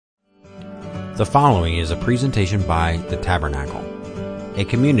The following is a presentation by The Tabernacle, a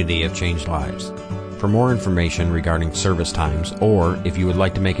community of changed lives. For more information regarding service times, or if you would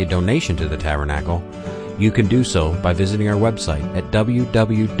like to make a donation to The Tabernacle, you can do so by visiting our website at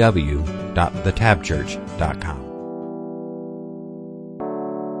www.thetabchurch.com.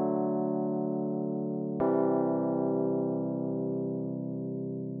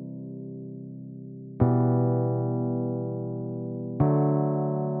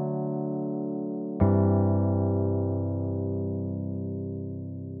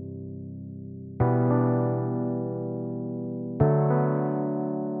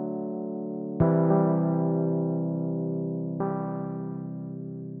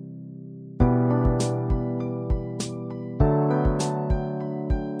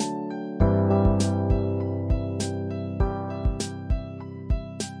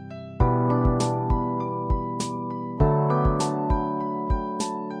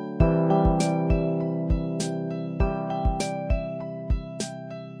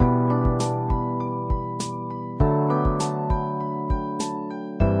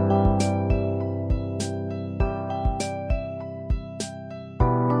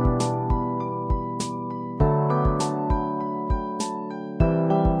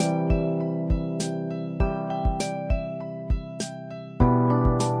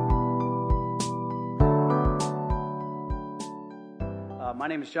 My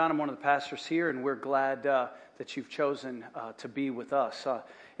name is John. I'm one of the pastors here, and we're glad that you've chosen to be with us.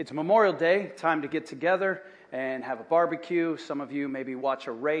 It's Memorial Day, time to get together and have a barbecue. Some of you maybe watch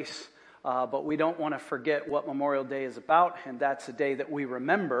a race, but we don't want to forget what Memorial Day is about, and that's a day that we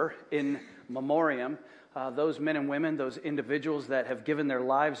remember in memoriam those men and women, those individuals that have given their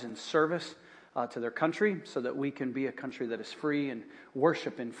lives in service to their country so that we can be a country that is free and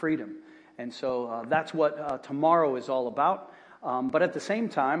worship in freedom. And so that's what tomorrow is all about. But at the same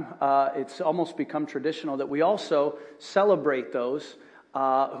time, it's almost become traditional that we also celebrate those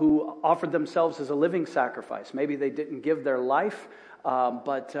who offered themselves as a living sacrifice. Maybe they didn't give their life,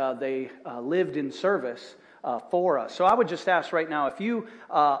 but they lived in service for us. So I would just ask right now, if you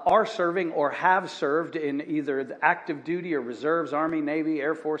are serving or have served in either the active duty or reserves, Army, Navy,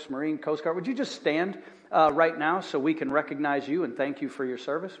 Air Force, Marine, Coast Guard, would you just stand right now so we can recognize you and thank you for your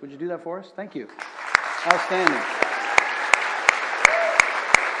service? Would you do that for us? Thank you. Outstanding.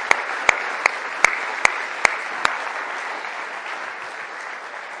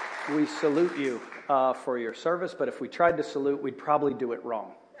 We salute you for your service, but if we tried to salute, we'd probably do it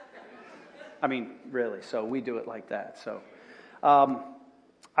wrong. I mean, really, so we do it like that. So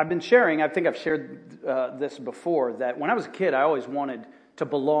I've been sharing, I think I've shared this before, that when I was a kid, I always wanted to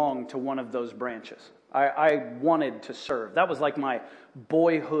belong to one of those branches. I wanted to serve. That was like my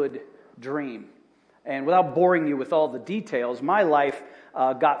boyhood dream. And without boring you with all the details, my life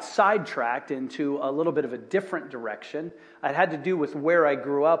got sidetracked into a little bit of a different direction. It had to do with where I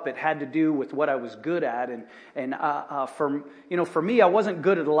grew up. It had to do with what I was good at. And for me, I wasn't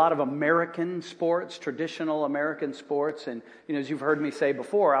good at a lot of American sports, traditional American sports. And as you've heard me say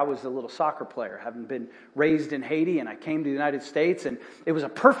before, I was a little soccer player, having been raised in Haiti, and I came to the United States. And it was a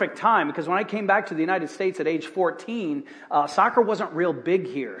perfect time because when I came back to the United States at age 14, soccer wasn't real big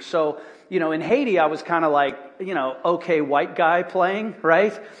here. So in Haiti, I was kind of like, okay, white guy playing,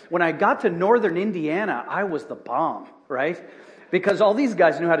 right? When I got to northern Indiana, I was the bomb, right? Because all these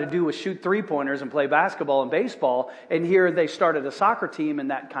guys knew how to do was shoot three-pointers and play basketball and baseball, and here they started a soccer team,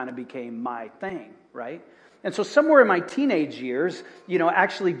 and that kind of became my thing, right? And so somewhere in my teenage years,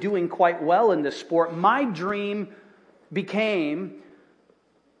 actually doing quite well in this sport, my dream became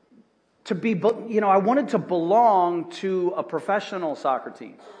to be, I wanted to belong to a professional soccer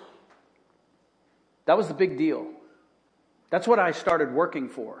team. That was the big deal. That's what I started working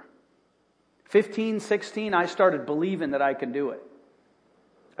for. 15, 16, I started believing that I could do it.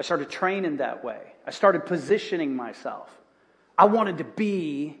 I started training that way. I started positioning myself. I wanted to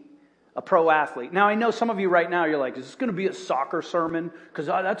be a pro athlete. Now, I know some of you right now, you're like, is this going to be a soccer sermon? Because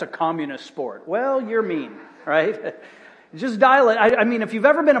that's a communist sport. Well, you're mean, right? Just dial it. I mean, if you've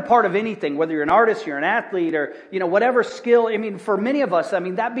ever been a part of anything, whether you're an artist, you're an athlete, or, whatever skill, for many of us,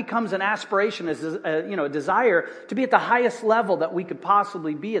 that becomes an aspiration, as a desire to be at the highest level that we could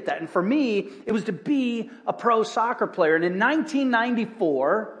possibly be at that. And for me, it was to be a pro soccer player. And in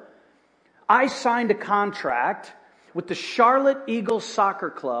 1994, I signed a contract with the Charlotte Eagles Soccer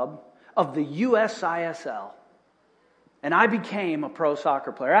Club of the USISL. And I became a pro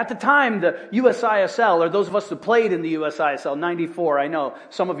soccer player. At the time, the USISL, or those of us who played in the USISL, 94, I know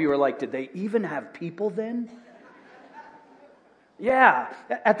some of you are like, did they even have people then? Yeah.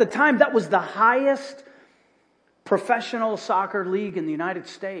 At the time, that was the highest professional soccer league in the United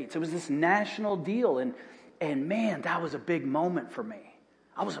States. It was this national deal. And man, that was a big moment for me.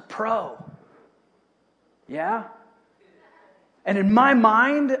 I was a pro. Yeah? And in my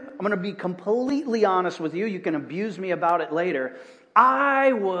mind, I'm going to be completely honest with you. You can abuse me about it later.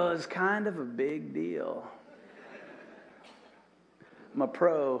 I was kind of a big deal. I'm a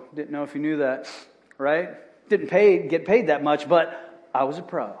pro. Didn't know if you knew that, right? Didn't get paid that much, but I was a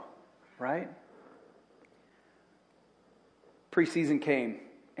pro, right? Preseason came,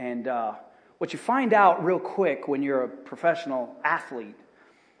 and what you find out real quick when you're a professional athlete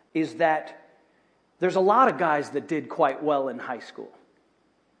is that there's a lot of guys that did quite well in high school.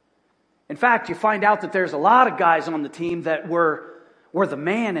 In fact, you find out that there's a lot of guys on the team that were the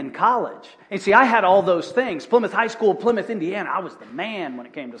man in college. And see, I had all those things. Plymouth High School, Plymouth, Indiana, I was the man when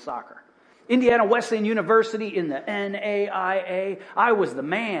it came to soccer. Indiana Wesleyan University in the NAIA, I was the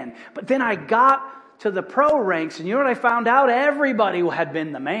man. But then I got to the pro ranks, and you know what I found out? Everybody had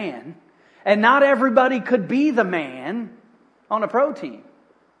been the man. And not everybody could be the man on a pro team.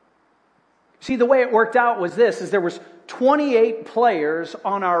 See, the way it worked out was this, is there was 28 players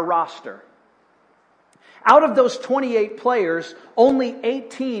on our roster. Out of those 28 players, only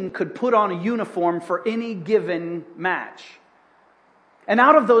 18 could put on a uniform for any given match. And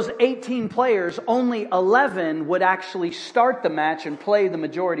out of those 18 players, only 11 would actually start the match and play the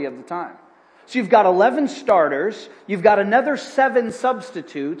majority of the time. So you've got 11 starters, you've got another 7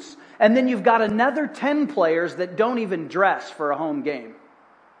 substitutes, and then you've got another 10 players that don't even dress for a home game.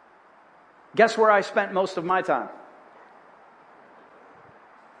 Guess where I spent most of my time?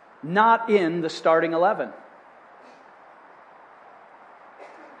 Not in the starting 11.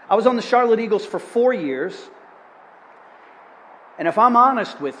 I was on the Charlotte Eagles for 4 years. And if I'm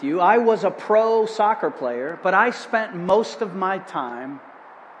honest with you, I was a pro soccer player, but I spent most of my time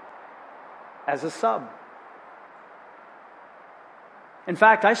as a sub. In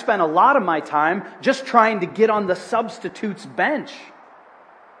fact, I spent a lot of my time just trying to get on the substitutes bench.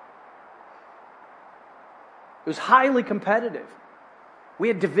 It was highly competitive. We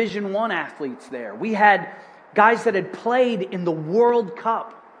had Division I athletes there. We had guys that had played in the World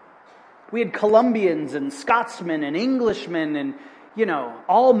Cup. We had Colombians and Scotsmen and Englishmen and,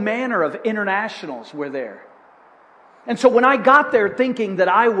 all manner of internationals were there. And so when I got there thinking that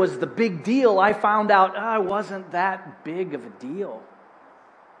I was the big deal, I found out I wasn't that big of a deal.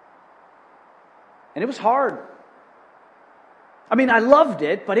 And it was hard. I mean, I loved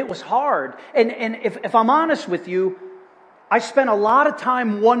it, but it was hard. And if I'm honest with you, I spent a lot of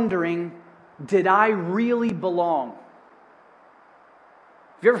time wondering, did I really belong?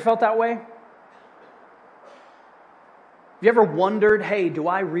 Have you ever felt that way? Have you ever wondered, hey, do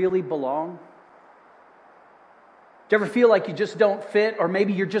I really belong? Do you ever feel like you just don't fit, or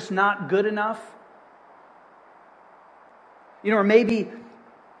maybe you're just not good enough? Or maybe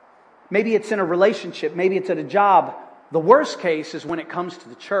it's in a relationship, maybe it's at a job. The worst case is when it comes to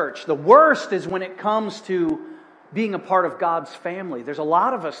the church. The worst is when it comes to being a part of God's family. There's a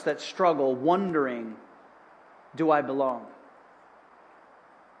lot of us that struggle wondering, do I belong?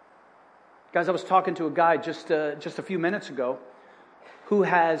 Guys, I was talking to a guy just a few minutes ago who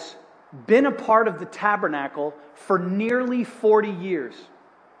has been a part of the tabernacle for nearly 40 years.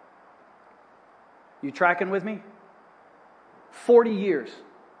 You tracking with me? 40 years.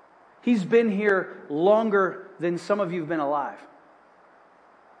 He's been here longer than some of you have been alive.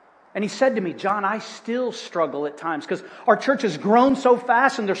 And he said to me, John, I still struggle at times because our church has grown so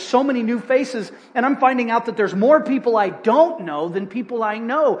fast and there's so many new faces, and I'm finding out that there's more people I don't know than people I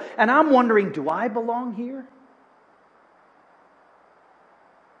know. And I'm wondering, do I belong here?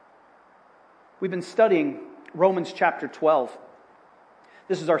 We've been studying Romans chapter 12.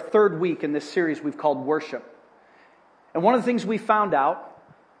 This is our 3rd week in this series we've called Worship. And one of the things we found out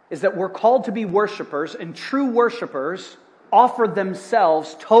is that we're called to be worshipers, and true worshipers offer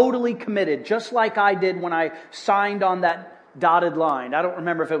themselves totally committed, just like I did when I signed on that dotted line. I don't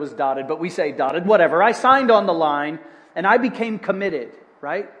remember if it was dotted, but we say dotted, whatever. I signed on the line, and I became committed,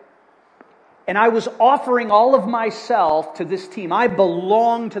 right? And I was offering all of myself to this team. I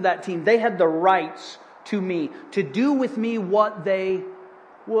belonged to that team. They had the rights to me, to do with me what they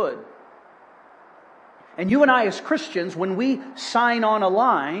would. And you and I as Christians, when we sign on a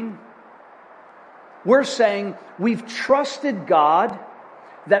line, we're saying we've trusted God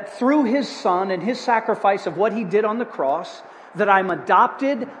that through His Son and His sacrifice of what He did on the cross, that I'm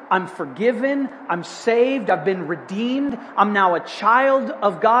adopted, I'm forgiven, I'm saved, I've been redeemed, I'm now a child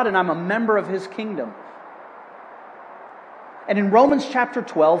of God, and I'm a member of His kingdom. And in Romans chapter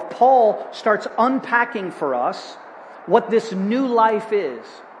 12, Paul starts unpacking for us what this new life is.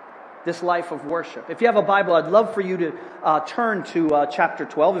 this life of worship. If you have a Bible, I'd love for you to turn to chapter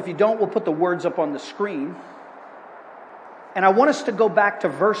 12. If you don't, we'll put the words up on the screen. And I want us to go back to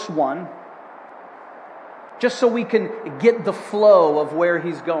verse 1, just so we can get the flow of where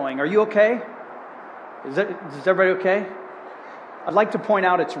he's going. Are you okay? Is everybody okay? I'd like to point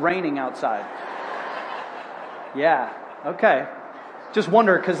out it's raining outside. Yeah, okay. Just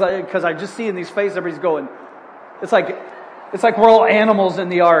wonder, because I just see in these faces, everybody's going, it's like we're all animals in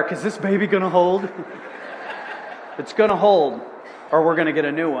the ark. Is this baby going to hold? It's going to hold, or we're going to get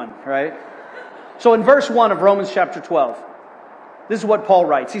a new one, right? So in verse 1 of Romans chapter 12, this is what Paul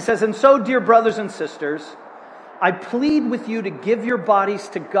writes. He says, "And so, dear brothers and sisters, I plead with you to give your bodies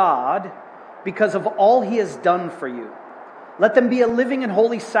to God because of all He has done for you. Let them be a living and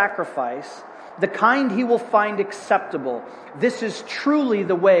holy sacrifice, the kind He will find acceptable. This is truly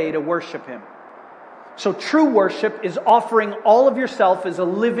the way to worship Him." So true worship is offering all of yourself as a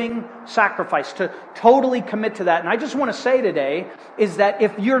living sacrifice, to totally commit to that. And I just want to say today is that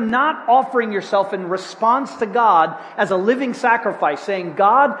if you're not offering yourself in response to God as a living sacrifice, saying,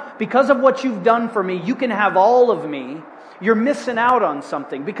 "God, because of what you've done for me, you can have all of me," you're missing out on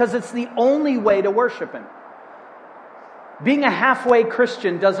something, because it's the only way to worship Him. Being a halfway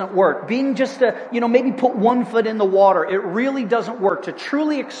Christian doesn't work. Being just maybe put one foot in the water, it really doesn't work. To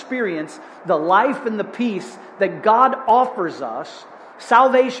truly experience the life and the peace that God offers us,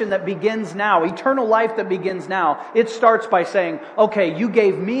 salvation that begins now, eternal life that begins now, it starts by saying, okay, you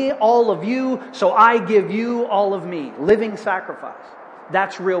gave me all of you, so I give you all of me. Living sacrifice.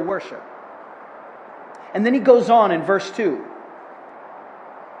 That's real worship. And then he goes on in verse 2.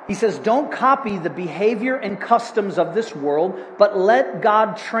 He says, "Don't copy the behavior and customs of this world, but let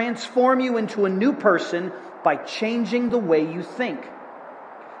God transform you into a new person by changing the way you think.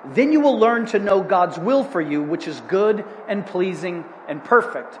 Then you will learn to know God's will for you, which is good and pleasing and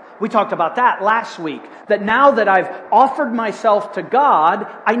perfect." We talked about that last week, that now that I've offered myself to God,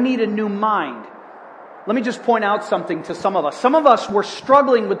 I need a new mind. Let me just point out something to some of us. Some of us were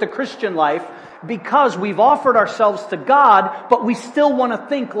struggling with the Christian life because we've offered ourselves to God, but we still want to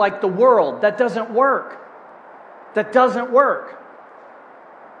think like the world. That doesn't work. That doesn't work.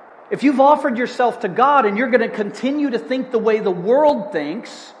 If you've offered yourself to God and you're going to continue to think the way the world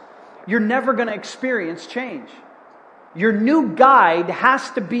thinks, you're never going to experience change. Your new guide has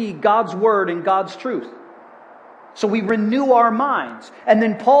to be God's Word and God's truth. So we renew our minds. And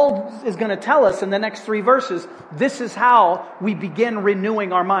then Paul is going to tell us in the next 3 verses, this is how we begin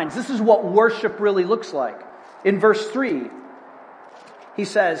renewing our minds. This is what worship really looks like. In verse 3, he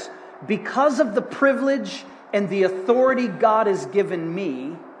says, "Because of the privilege and the authority God has given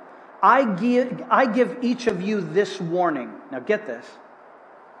me, I give each of you this warning." Now get this.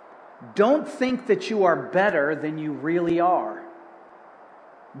 Don't think that you are better than you really are.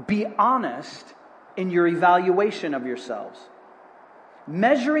 Be honest in your evaluation of yourselves,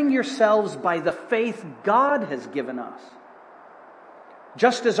 measuring yourselves by the faith God has given us.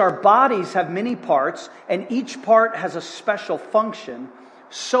 Just as our bodies have many parts, and each part has a special function,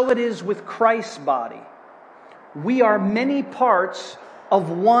 so it is with Christ's body. We are many parts of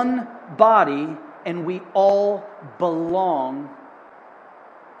one body, and we all belong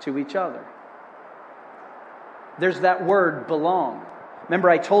to each other. There's that word, belong. Remember,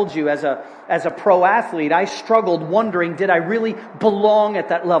 I told you as a pro athlete, I struggled wondering, did I really belong at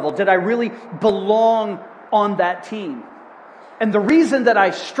that level? Did I really belong on that team? And the reason that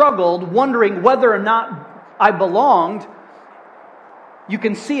I struggled wondering whether or not I belonged, you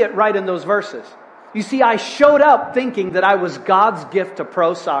can see it right in those verses. You see, I showed up thinking that I was God's gift to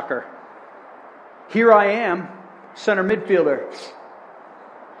pro soccer. Here I am, center midfielder.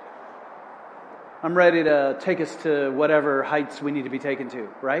 I'm ready to take us to whatever heights we need to be taken to,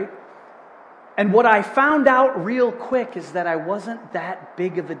 right? And what I found out real quick is that I wasn't that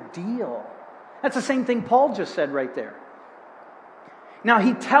big of a deal. That's the same thing Paul just said right there. Now,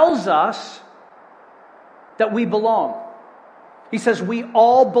 he tells us that we belong. He says we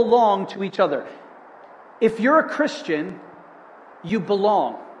all belong to each other. If you're a Christian, you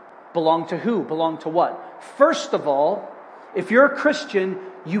belong. Belong to who? Belong to what? First of all, if you're a Christian,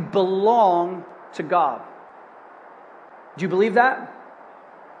 you belong to God. Do you believe that?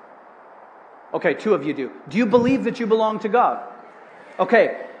 Okay, 2 of you do. Do you believe that you belong to God?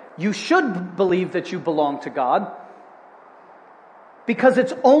 Okay, you should believe that you belong to God, because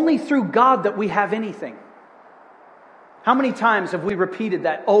it's only through God that we have anything. How many times have we repeated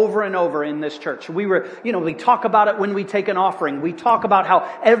that over and over in this church? We talk about it when we take an offering. We talk about how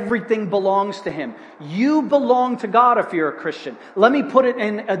everything belongs to Him. You belong to God if you're a Christian. Let me put it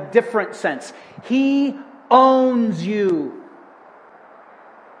in a different sense. He owns you.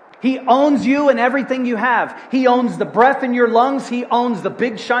 He owns you and everything you have. He owns the breath in your lungs. He owns the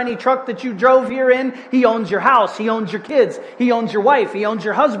big shiny truck that you drove here in. He owns your house. He owns your kids. He owns your wife. He owns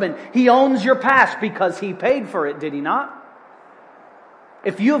your husband. He owns your past because He paid for it, did He not?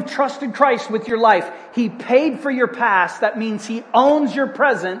 If you have trusted Christ with your life, He paid for your past. That means He owns your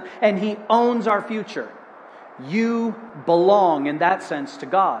present and He owns our future. You belong in that sense to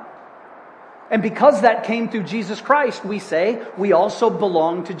God. And because that came through Jesus Christ, we say we also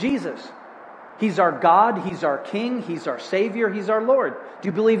belong to Jesus. He's our God, He's our King, He's our Savior, He's our Lord. Do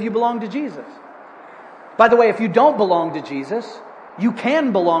you believe you belong to Jesus? By the way, if you don't belong to Jesus, you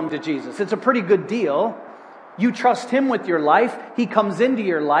can belong to Jesus. It's a pretty good deal. You trust Him with your life, He comes into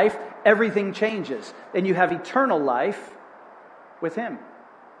your life, everything changes. And you have eternal life with Him.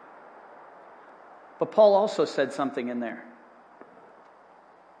 But Paul also said something in there.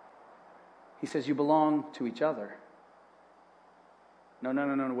 He says, you belong to each other. No,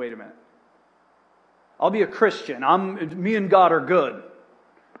 wait a minute. I'll be a Christian. Me and God are good.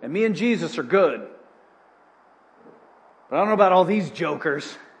 And me and Jesus are good. But I don't know about all these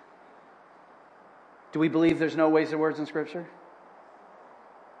jokers. Do we believe there's no ways or words in Scripture?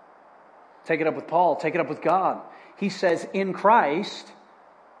 Take it up with Paul. Take it up with God. He says, in Christ,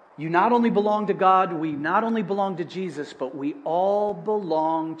 you not only belong to God, we not only belong to Jesus, but we all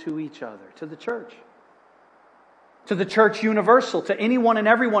belong to each other, to the church. To the church universal, to anyone and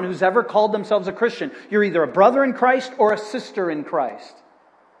everyone who's ever called themselves a Christian. You're either a brother in Christ or a sister in Christ.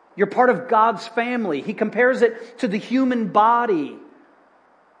 You're part of God's family. He compares it to the human body.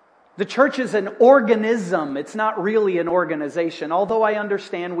 The church is an organism. It's not really an organization. Although I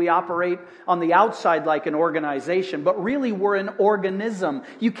understand we operate on the outside like an organization, but really we're an organism.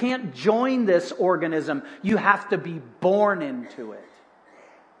 You can't join this organism. You have to be born into it.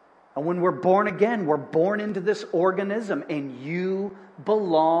 And when we're born again, we're born into this organism, and you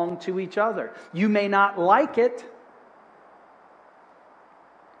belong to each other. You may not like it.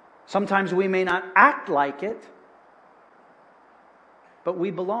 Sometimes we may not act like it. But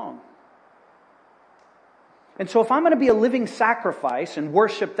we belong. And so if I'm going to be a living sacrifice and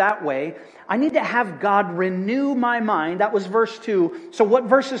worship that way, I need to have God renew my mind. That was verse 2. So what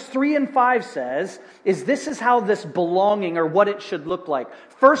verses 3 and 5 says is this is how this belonging or what it should look like.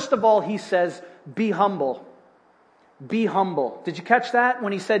 First of all, he says, be humble. Be humble. Did you catch that?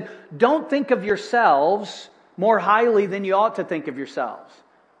 When he said, don't think of yourselves more highly than you ought to think of yourselves.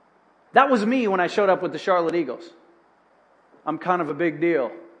 That was me when I showed up with the Charlotte Eagles. I'm kind of a big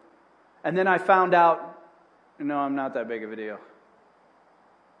deal. And then I found out, no, I'm not that big of a deal. It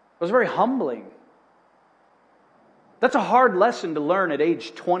was very humbling. That's a hard lesson to learn at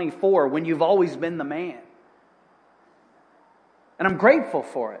age 24 when you've always been the man. And I'm grateful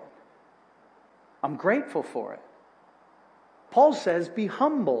for it. I'm grateful for it. Paul says, be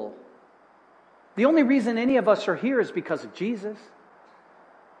humble. The only reason any of us are here is because of Jesus.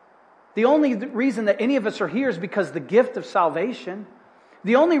 The only reason that any of us are here is because of the gift of salvation.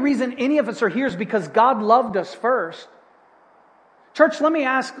 The only reason any of us are here is because God loved us first. Church, let me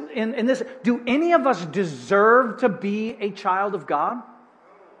ask in this, do any of us deserve to be a child of God?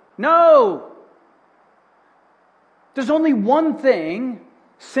 No. There's only one thing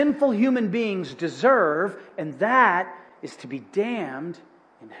sinful human beings deserve, and that is to be damned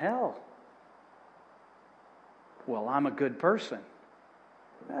in hell. Well, I'm a good person.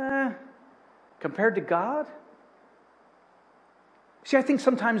 Compared to God? See, I think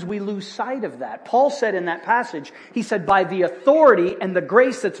sometimes we lose sight of that. Paul said in that passage, he said, by the authority and the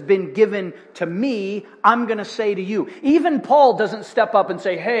grace that's been given to me, I'm going to say to you. Even Paul doesn't step up and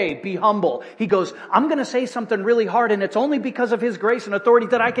say, hey, be humble. He goes, I'm going to say something really hard, and it's only because of his grace and authority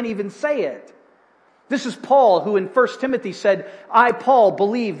that I can even say it. This is Paul who in 1 Timothy said, I, Paul,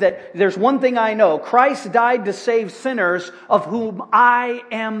 believe that there's one thing I know. Christ died to save sinners of whom I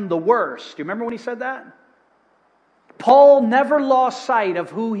am the worst. Do you remember when he said that? Paul never lost sight of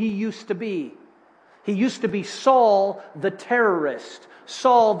who he used to be. He used to be Saul the terrorist,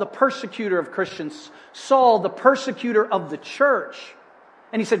 Saul the persecutor of Christians, Saul the persecutor of the church.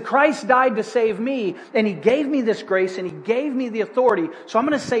 And he said, Christ died to save me, and He gave me this grace, and He gave me the authority. So I'm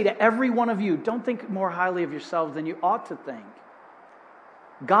going to say to every one of you, don't think more highly of yourselves than you ought to think.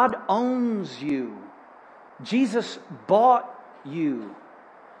 God owns you. Jesus bought you.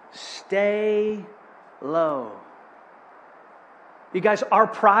 Stay low. You guys, our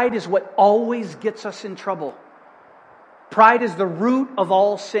pride is what always gets us in trouble. Pride is the root of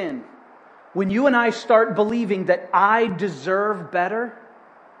all sin. When you and I start believing that I deserve better,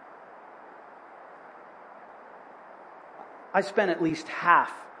 I spent at least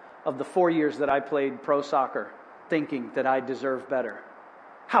half of the 4 years that I played pro soccer thinking that I deserve better.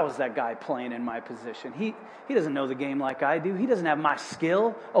 How is that guy playing in my position? He doesn't know the game like I do. He doesn't have my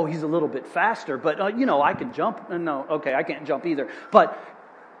skill. Oh, he's a little bit faster, but I can jump. No, okay, I can't jump either. But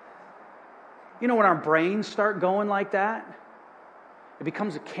when our brains start going like that, it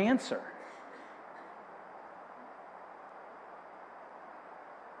becomes a cancer.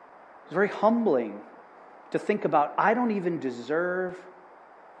 It's very humbling to think about, I don't even deserve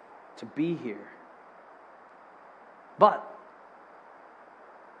to be here. But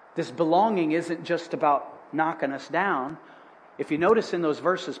this belonging isn't just about knocking us down. If you notice in those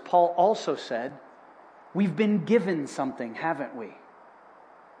verses, Paul also said, we've been given something, haven't we?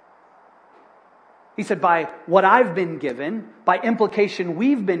 He said, by what I've been given, by implication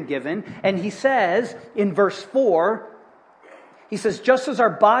we've been given. And he says in verse 4, he says, just as our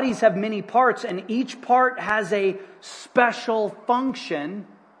bodies have many parts and each part has a special function.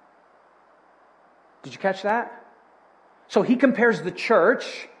 Did you catch that? So he compares the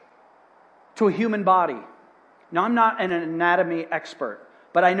church to a human body. Now, I'm not an anatomy expert,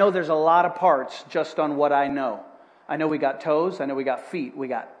 but I know there's a lot of parts just on what I know. I know we got toes, I know we got feet, we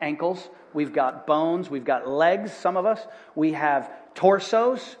got ankles, we've got bones, we've got legs, some of us. We have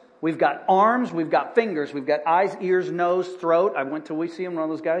torsos, we've got arms, we've got fingers, we've got eyes, ears, nose, throat. We see him, one of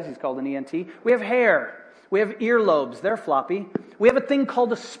those guys, he's called an ENT. We have hair, we have earlobes, they're floppy. We have a thing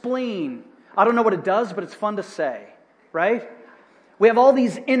called a spleen. I don't know what it does, but it's fun to say, right? We have all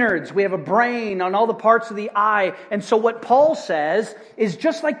these innards. We have a brain on all the parts of the eye. And so what Paul says is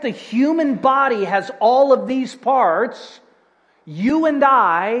just like the human body has all of these parts, you and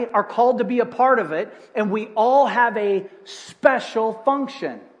I are called to be a part of it, and we all have a special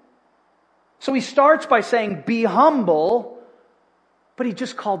function. So he starts by saying, be humble, but he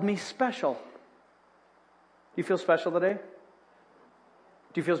just called me special. Do you feel special today?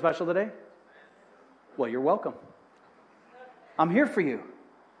 Do you feel special today? Well, you're welcome. I'm here for you.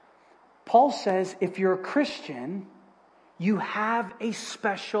 Paul says if you're a Christian, you have a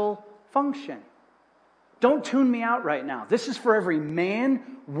special function. Don't tune me out right now. This is for every man,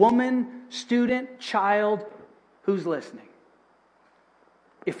 woman, student, child who's listening.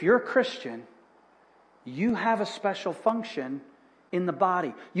 If you're a Christian, you have a special function in the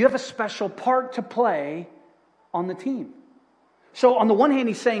body. You have a special part to play on the team. So on the one hand,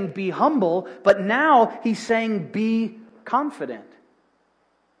 he's saying be humble, but now he's saying be confident.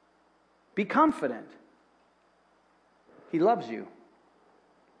 Be confident. He loves you.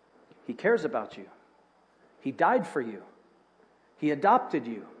 He cares about you. He died for you. He adopted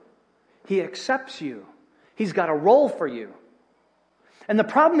you. He accepts you. He's got a role for you. And the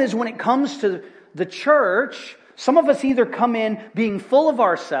problem is when it comes to the church, some of us either come in being full of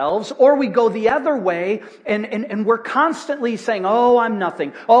ourselves or we go the other way and we're constantly saying, oh, I'm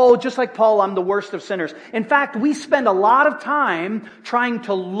nothing. Oh, just like Paul, I'm the worst of sinners. In fact, we spend a lot of time trying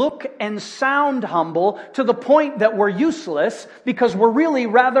to look and sound humble to the point that we're useless because we're really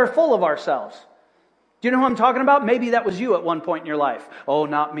rather full of ourselves. Do you know who I'm talking about? Maybe that was you at one point in your life. Oh,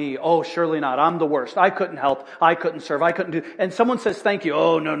 not me. Oh, surely not. I'm the worst. I couldn't help. I couldn't serve. I couldn't do. And someone says, thank you.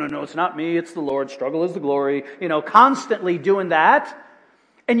 Oh, no. It's not me. It's the Lord. Struggle is the glory. Constantly doing that.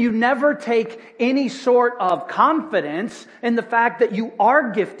 And you never take any sort of confidence in the fact that you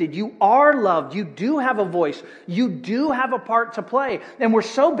are gifted. You are loved. You do have a voice. You do have a part to play. And we're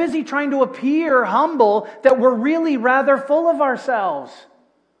so busy trying to appear humble that we're really rather full of ourselves.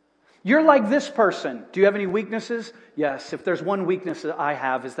 You're like this person. Do you have any weaknesses? Yes. If there's one weakness that I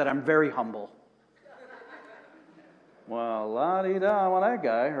have is that I'm very humble. Well, la-di-da, well, that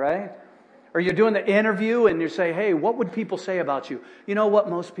guy, right? Or you're doing the interview and you say, hey, what would people say about you? You know what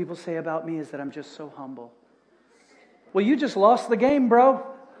most people say about me is that I'm just so humble. Well, you just lost the game, bro.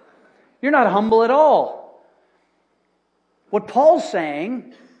 You're not humble at all. What Paul's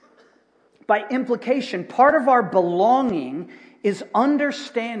saying, by implication, part of our belonging is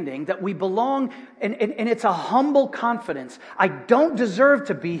understanding that we belong, and it's a humble confidence. I don't deserve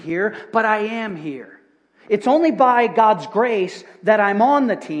to be here, but I am here. It's only by God's grace that I'm on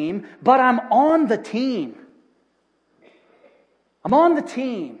the team, but I'm on the team. I'm on the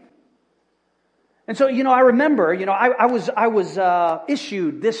team. And so, I remember, I was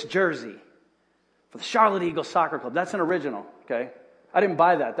issued this jersey for the Charlotte Eagles Soccer Club. That's an original, okay? I didn't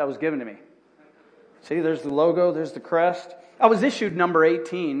buy that. That was given to me. See, there's the logo, there's the crest. I was issued number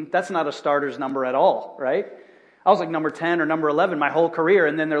 18. That's not a starter's number at all, right? I was like number 10 or number 11 my whole career,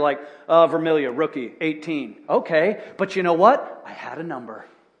 and then they're like, Vermilia, rookie, 18. Okay, but you know what? I had a number.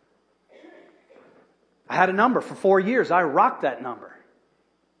 I had a number for 4 years. I rocked that number.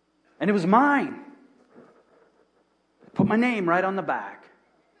 And it was mine. Put my name right on the back.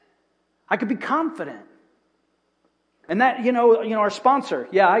 I could be confident. And that, our sponsor,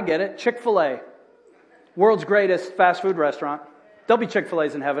 yeah, I get it, Chick-fil-A. World's greatest fast food restaurant. There'll be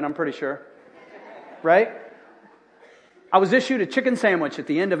Chick-fil-A's in heaven, I'm pretty sure. Right? I was issued a chicken sandwich at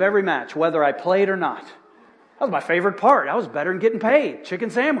the end of every match, whether I played or not. That was my favorite part. I was better than getting paid.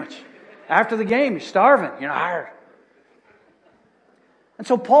 Chicken sandwich. After the game, you're starving. And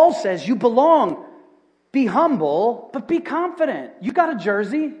so Paul says, you belong. Be humble, but be confident. You got a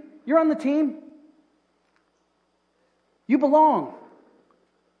jersey. You're on the team. You belong.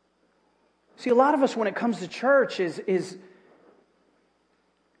 See, a lot of us, when it comes to church, is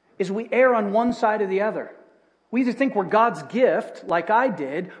we err on one side or the other. We either think we're God's gift, like I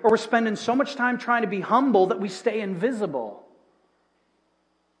did, or we're spending so much time trying to be humble that we stay invisible.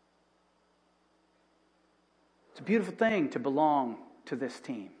 It's a beautiful thing to belong to this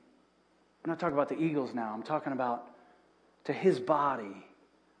team. I'm not talking about the Eagles now. I'm talking about to His body,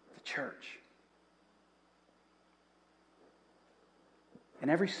 the church. And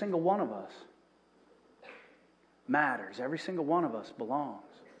every single one of us matters. Every single one of us belongs.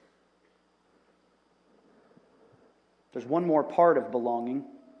 There's one more part of belonging.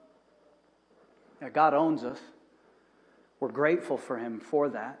 God owns us. We're grateful for Him for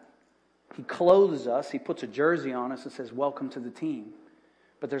that. He clothes us. He puts a jersey on us and says, welcome to the team.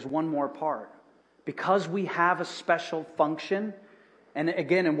 But there's one more part. Because we have a special function, and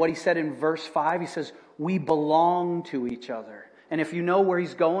again, in what he said in verse 5, he says, we belong to each other. And if you know where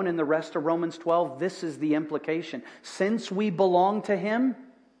he's going in the rest of Romans 12, this is the implication. Since we belong to Him,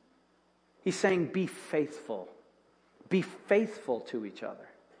 he's saying, be faithful. Be faithful to each other.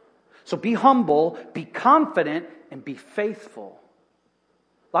 So be humble, be confident, and be faithful.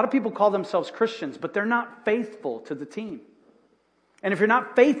 A lot of people call themselves Christians, but they're not faithful to the team. And if you're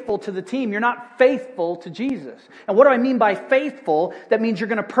not faithful to the team, you're not faithful to Jesus. And what do I mean by faithful? That means you're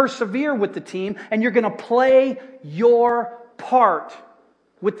going to persevere with the team and you're going to play your part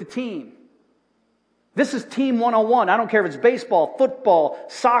with the team. This is Team 101. I don't care if it's baseball, football,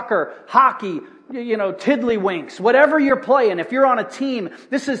 soccer, hockey, tiddlywinks, whatever you're playing. If you're on a team,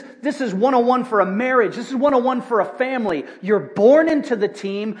 this is 101 for a marriage. This is 101 for a family. You're born into the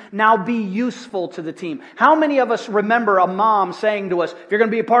team. Now be useful to the team. How many of us remember a mom saying to us, if you're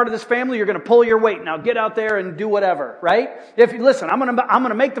going to be a part of this family, you're going to pull your weight. Now get out there and do whatever, right? Listen, I'm going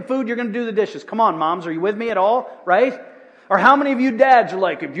to make the food, you're going to do the dishes. Come on, moms, are you with me at all, right? Or how many of you dads are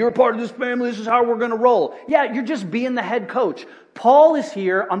like, if you're a part of this family, this is how we're going to roll. Yeah, you're just being the head coach. Paul is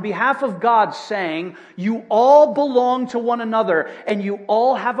here on behalf of God saying, you all belong to one another and you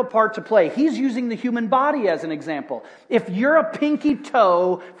all have a part to play. He's using the human body as an example. If you're a pinky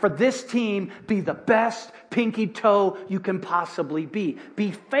toe for this team, be the best pinky toe you can possibly be.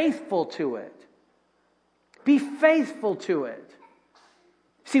 Be faithful to it. Be faithful to it.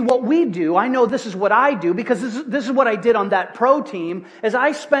 See, what we do, I know this is what I do, because this is what I did on that pro team, is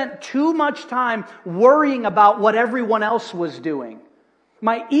I spent too much time worrying about what everyone else was doing.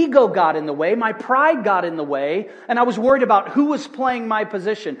 My ego got in the way, my pride got in the way, and I was worried about who was playing my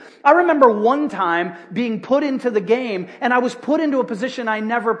position. I remember one time being put into the game, and I was put into a position I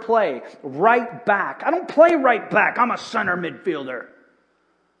never play, right back. I don't play right back, I'm a center midfielder.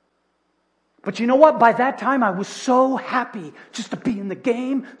 But you know what? By that time, I was so happy just to be in the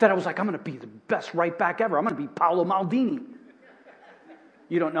game that I was like, I'm going to be the best right back ever. I'm going to be Paolo Maldini.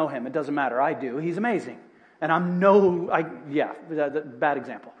 You don't know him. It doesn't matter. I do. He's amazing. And bad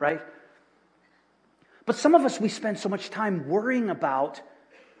example, right? But some of us, we spend so much time worrying about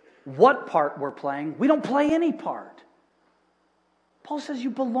what part we're playing. We don't play any part. Paul says you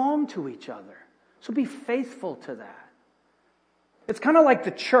belong to each other. So be faithful to that. It's kind of like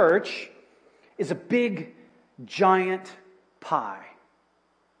the church is a big, giant pie.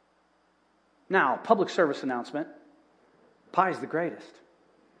 Now, public service announcement. Pie is the greatest.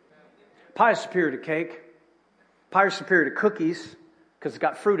 Pie is superior to cake. Pie is superior to cookies because it's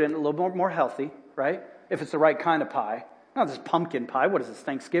got fruit in it, a little more healthy, right? If it's the right kind of pie. Not this pumpkin pie. What is this,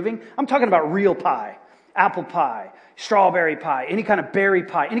 Thanksgiving? I'm talking about real pie. Apple pie, strawberry pie, any kind of berry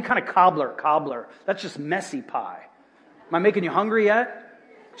pie, any kind of cobbler. That's just messy pie. Am I making you hungry yet?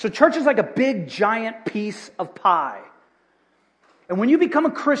 So church is like a big, giant piece of pie. And when you become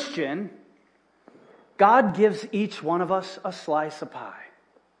a Christian, God gives each one of us a slice of pie.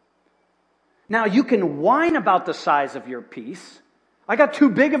 Now, you can whine about the size of your piece. I got too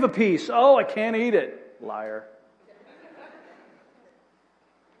big of a piece. Oh, I can't eat it. Liar.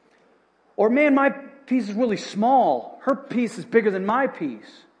 Or, man, my piece is really small. Her piece is bigger than my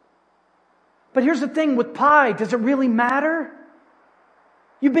piece. But here's the thing with pie. Does it really matter?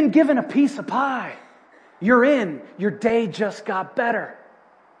 You've been given a piece of pie. You're in. Your day just got better.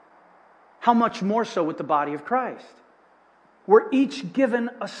 How much more so with the body of Christ? We're each given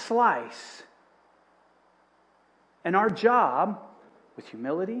a slice. And our job, with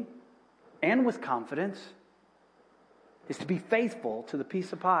humility and with confidence, is to be faithful to the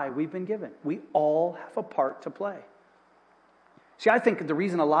piece of pie we've been given. We all have a part to play. See, I think the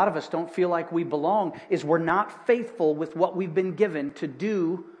reason a lot of us don't feel like we belong is we're not faithful with what we've been given to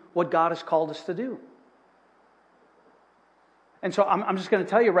do what God has called us to do. And so I'm just going to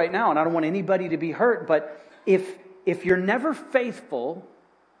tell you right now, and I don't want anybody to be hurt, but if you're never faithful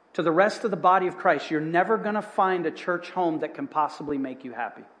to the rest of the body of Christ, you're never going to find a church home that can possibly make you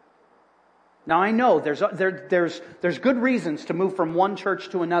happy. Now, I know there's good reasons to move from one church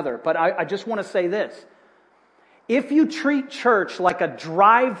to another, but I just want to say this. If you treat church like a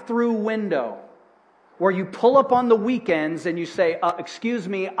drive-through window where you pull up on the weekends and you say, excuse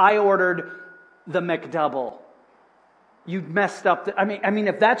me, I ordered the McDouble. You messed up. I mean,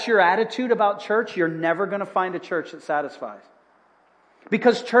 if that's your attitude about church, you're never going to find a church that satisfies.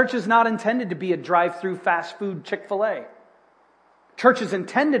 Because church is not intended to be a drive-through fast food Chick-fil-A. Church is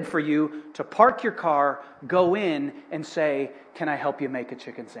intended for you to park your car, go in, and say, can I help you make a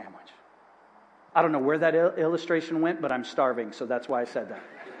chicken sandwich? I don't know where that illustration went, but I'm starving, so that's why I said that.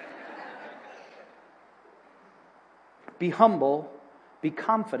 Be humble, be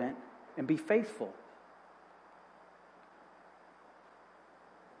confident, and be faithful.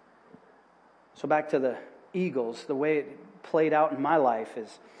 So back to the Eagles, the way it played out in my life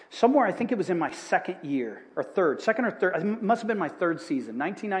is somewhere, I think it was in my second or third, it must have been my third season,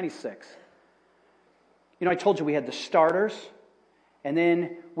 1996. You know, I told you we had the starters, and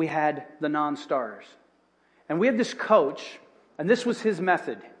then we had the non-starters. And we had this coach, and this was his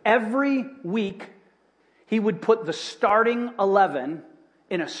method. Every week, he would put the starting 11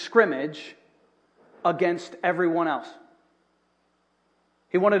 in a scrimmage against everyone else.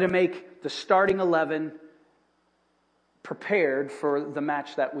 He wanted to make the starting 11 prepared for the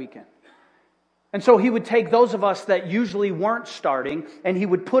match that weekend. And so he would take those of us that usually weren't starting, and he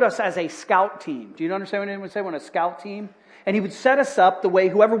would put us as a scout team. Do you understand what anyone would say when a scout team? And he would set us up the way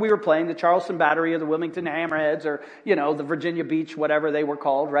whoever we were playing, the Charleston Battery or the Wilmington Hammerheads or, the Virginia Beach, whatever they were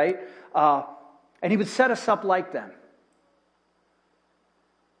called, right? And he would set us up like them.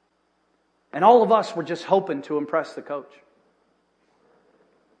 And all of us were just hoping to impress the coach.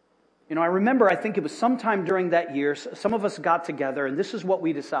 I remember, I think it was sometime during that year, some of us got together, and this is what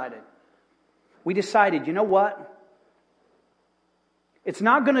we decided. We decided, you know what? It's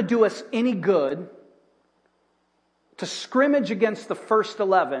not going to do us any good to scrimmage against the first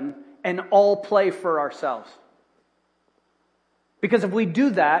 11 and all play for ourselves. Because if we do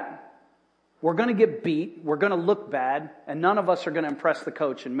that, we're going to get beat, we're going to look bad, and none of us are going to impress the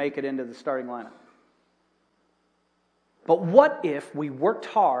coach and make it into the starting lineup. But what if we worked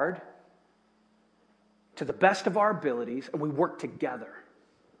hard to the best of our abilities and we worked together?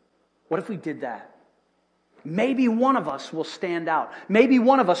 What if we did that? Maybe one of us will stand out. Maybe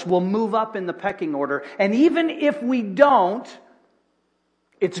one of us will move up in the pecking order. And even if we don't,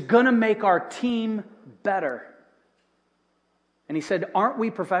 it's going to make our team better. And he said, aren't we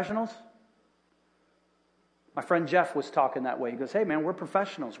professionals? My friend Jeff was talking that way. He goes, hey man, we're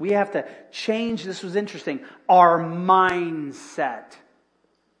professionals. We have to change, this was interesting, our mindset.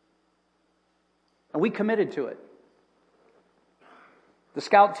 And we committed to it. The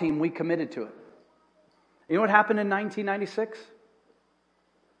scout team, we committed to it. You know what happened in 1996?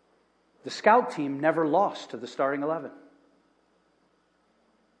 The scout team never lost to the starting 11.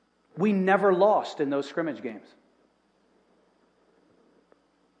 We never lost in those scrimmage games.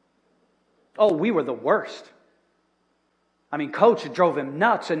 Oh, we were the worst. I mean, coach, it drove him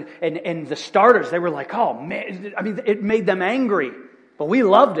nuts. And the starters, they were like, oh man, it made them angry. But we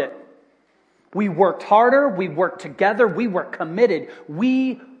loved it. We worked harder. We worked together. We were committed.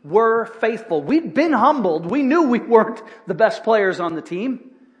 We were faithful. We'd been humbled. We knew we weren't the best players on the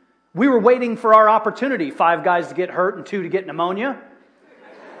team. We were waiting for our opportunity. 5 guys to get hurt and 2 to get pneumonia.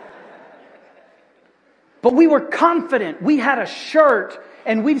 But we were confident. We had a shirt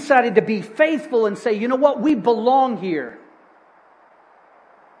and we decided to be faithful and say, you know what? We belong here.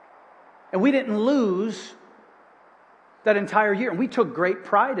 And we didn't lose that entire year. And we took great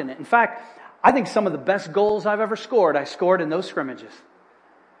pride in it. In fact, I think some of the best goals I've ever scored, I scored in those scrimmages.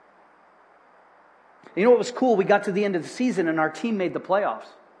 You know what was cool? We got to the end of the season and our team made the playoffs.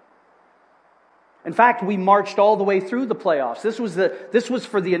 In fact, we marched all the way through the playoffs. This was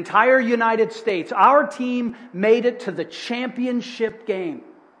for the entire United States. Our team made it to the championship game.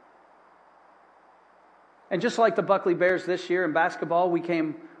 And just like the Buckley Bears this year in basketball, we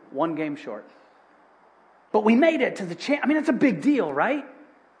came 1 game short. But we made it to the it's a big deal, right?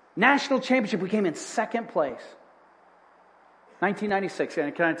 National championship, we came in 2nd place. 1996.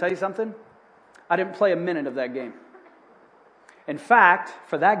 And can I tell you something? I didn't play a minute of that game. In fact,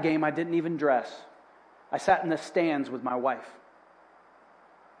 for that game, I didn't even dress. I sat in the stands with my wife.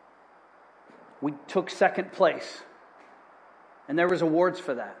 We took second place. And there was awards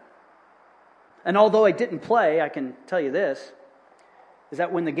for that. And although I didn't play, I can tell you this, is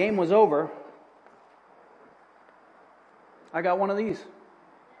that when the game was over, I got one of these.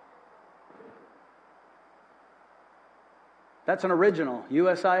 That's an original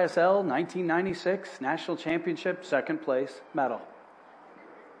USISL 1996 National Championship second place medal.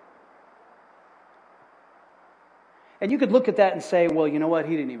 And you could look at that and say, well, you know what?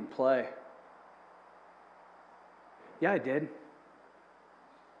 He didn't even play. Yeah, I did.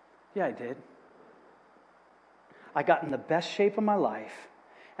 Yeah, I did. I got in the best shape of my life,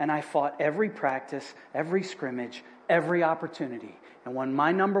 and I fought every practice, every scrimmage, every opportunity. And when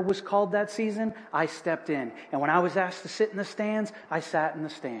my number was called that season, I stepped in. And when I was asked to sit in the stands, I sat in the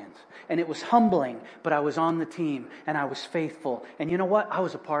stands. And it was humbling, but I was on the team, and I was faithful. And you know what? I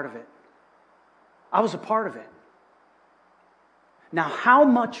was a part of it. I was a part of it. Now, how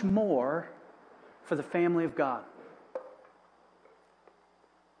much more for the family of God?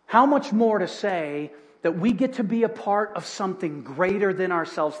 How much more to say that we get to be a part of something greater than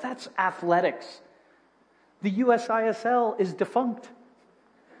ourselves? That's athletics. The USISL is defunct.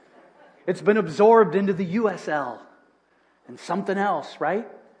 It's been absorbed into the USL and something else, right?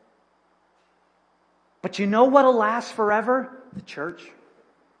 But you know what'll last forever? The church.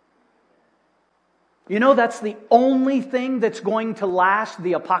 You know that's the only thing that's going to last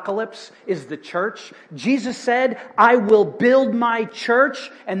the apocalypse is the church. Jesus said, I will build my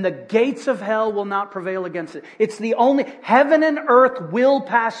church and the gates of hell will not prevail against it. It's the only, heaven and earth will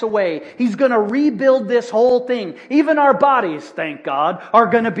pass away. He's going to rebuild this whole thing. Even our bodies, thank God, are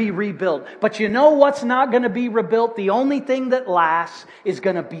going to be rebuilt. But you know what's not going to be rebuilt? The only thing that lasts is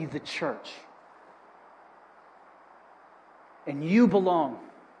going to be the church. And you belong.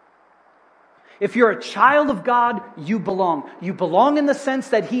 If you're a child of God, you belong. You belong in the sense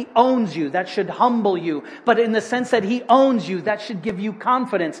that He owns you. That should humble you. But in the sense that He owns you, that should give you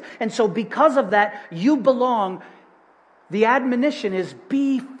confidence. And so because of that, you belong. The admonition is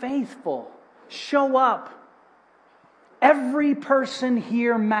be faithful. Show up. Every person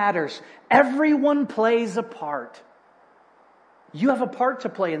here matters. Everyone plays a part. You have a part to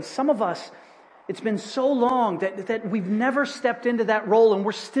play. And some of us, it's been so long that we've never stepped into that role and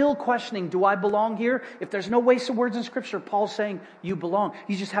we're still questioning, do I belong here? If there's no wasted words in Scripture, Paul's saying you belong.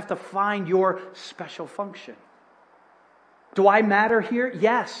 You just have to find your special function. Do I matter here?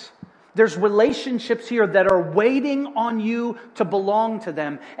 Yes. There's relationships here that are waiting on you to belong to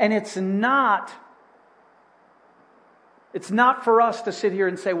them. And it's not for us to sit here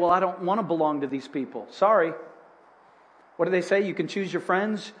and say, well, I don't want to belong to these people. Sorry. What do they say? You can choose your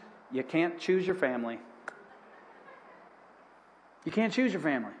friends. You can't choose your family. You can't choose your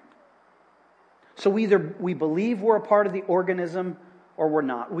family. So either we believe we're a part of the organism or we're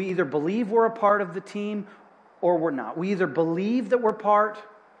not. We either believe we're a part of the team or we're not. We either believe that we're part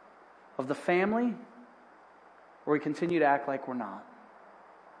of the family or we continue to act like we're not.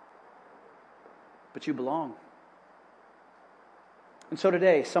 But you belong. And so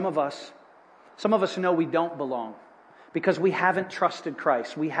today, some of us know we don't belong. Because we haven't trusted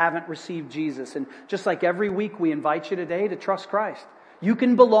Christ. We haven't received Jesus. And just like every week, we invite you today to trust Christ. You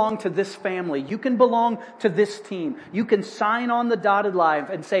can belong to this family. You can belong to this team. You can sign on the dotted line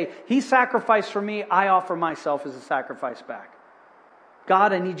and say, He sacrificed for me. I offer myself as a sacrifice back.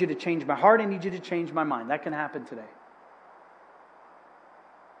 God, I need you to change my heart. I need you to change my mind. That can happen today.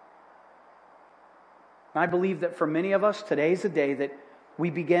 And I believe that for many of us, today's the day that we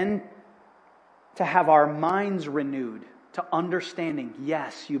begin to have our minds renewed to understanding,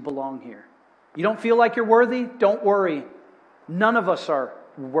 yes, you belong here. You don't feel like you're worthy? Don't worry. None of us are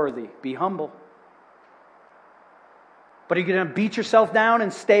worthy. Be humble. But are you going to beat yourself down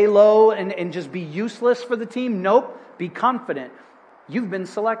and stay low and just be useless for the team? Nope. Be confident. You've been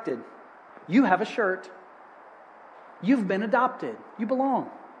selected. You have a shirt. You've been adopted. You belong.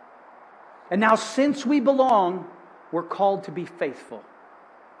 And now since we belong, we're called to be faithful.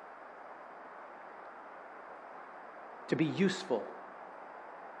 To be useful,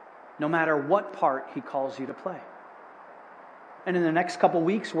 no matter what part He calls you to play. And in the next couple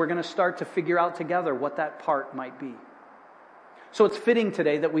weeks, we're going to start to figure out together what that part might be. So it's fitting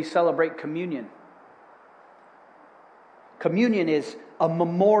today that we celebrate communion. Communion is a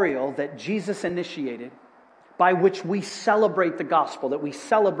memorial that Jesus initiated by which we celebrate the gospel, that we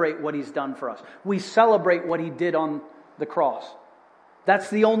celebrate what He's done for us. We celebrate what He did on the cross. That's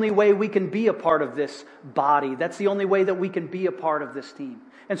the only way we can be a part of this body. That's the only way that we can be a part of this team.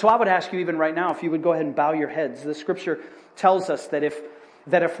 And so I would ask you even right now, if you would go ahead and bow your heads. The scripture tells us that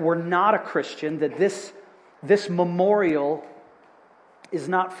if we're not a Christian, that this memorial is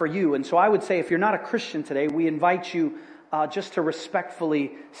not for you. And so I would say, if you're not a Christian today, we invite you just to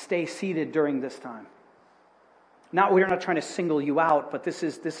respectfully stay seated during this time. We're not trying to single you out, but this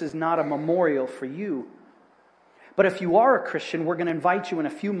is not a memorial for you. But if you are a Christian, we're going to invite you in a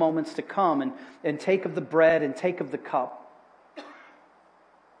few moments to come and take of the bread and take of the cup.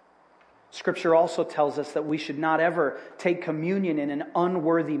 Scripture also tells us that we should not ever take communion in an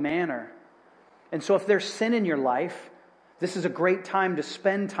unworthy manner. And so if there's sin in your life, this is a great time to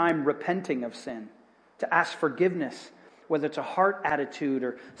spend time repenting of sin, to ask forgiveness, whether it's a heart attitude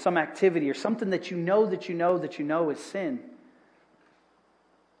or some activity or something that you know is sin.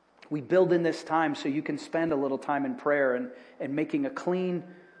 We build in this time so you can spend a little time in prayer and making a clean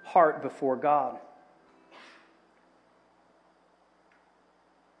heart before God.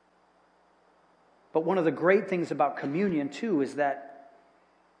 But one of the great things about communion, too, is that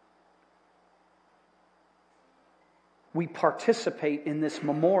we participate in this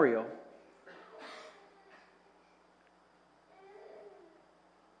memorial.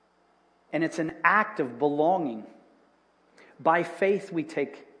 And it's an act of belonging. By faith, we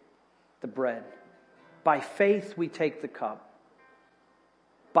take the bread. By faith, we take the cup.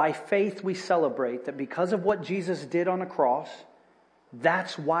 By faith, we celebrate that because of what Jesus did on the cross,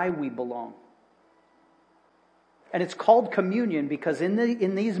 that's why we belong. And it's called communion because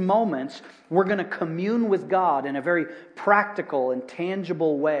in these moments, we're going to commune with God in a very practical and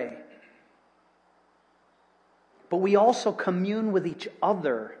tangible way. But we also commune with each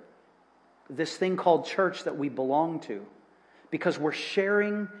other, this thing called church that we belong to, because we're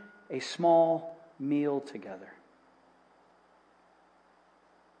sharing a small meal together.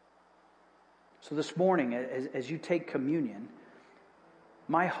 So this morning, as you take communion,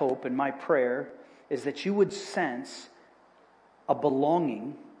 my hope and my prayer is that you would sense a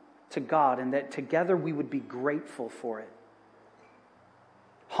belonging to God and that together we would be grateful for it.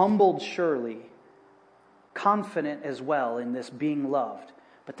 Humbled surely, confident as well in this being loved,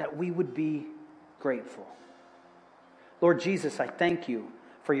 but that we would be grateful. Lord Jesus, I thank you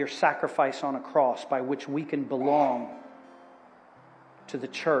for your sacrifice on a cross by which we can belong to the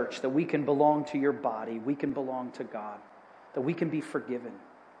church, that we can belong to your body, we can belong to God, that we can be forgiven.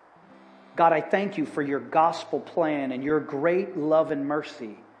 God, I thank you for your gospel plan and your great love and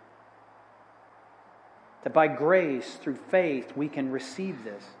mercy, that by grace, through faith, we can receive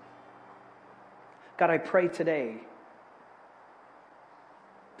this. God, I pray today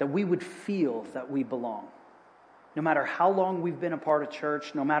that we would feel that we belong. No matter how long we've been a part of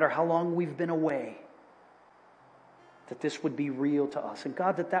church, no matter how long we've been away, that this would be real to us. And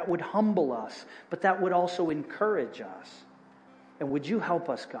God, that would humble us, but that would also encourage us. And would you help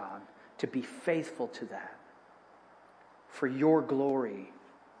us, God, to be faithful to that for your glory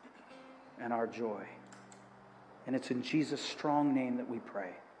and our joy. And it's in Jesus' strong name that we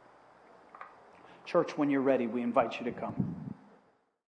pray. Church, when you're ready, we invite you to come.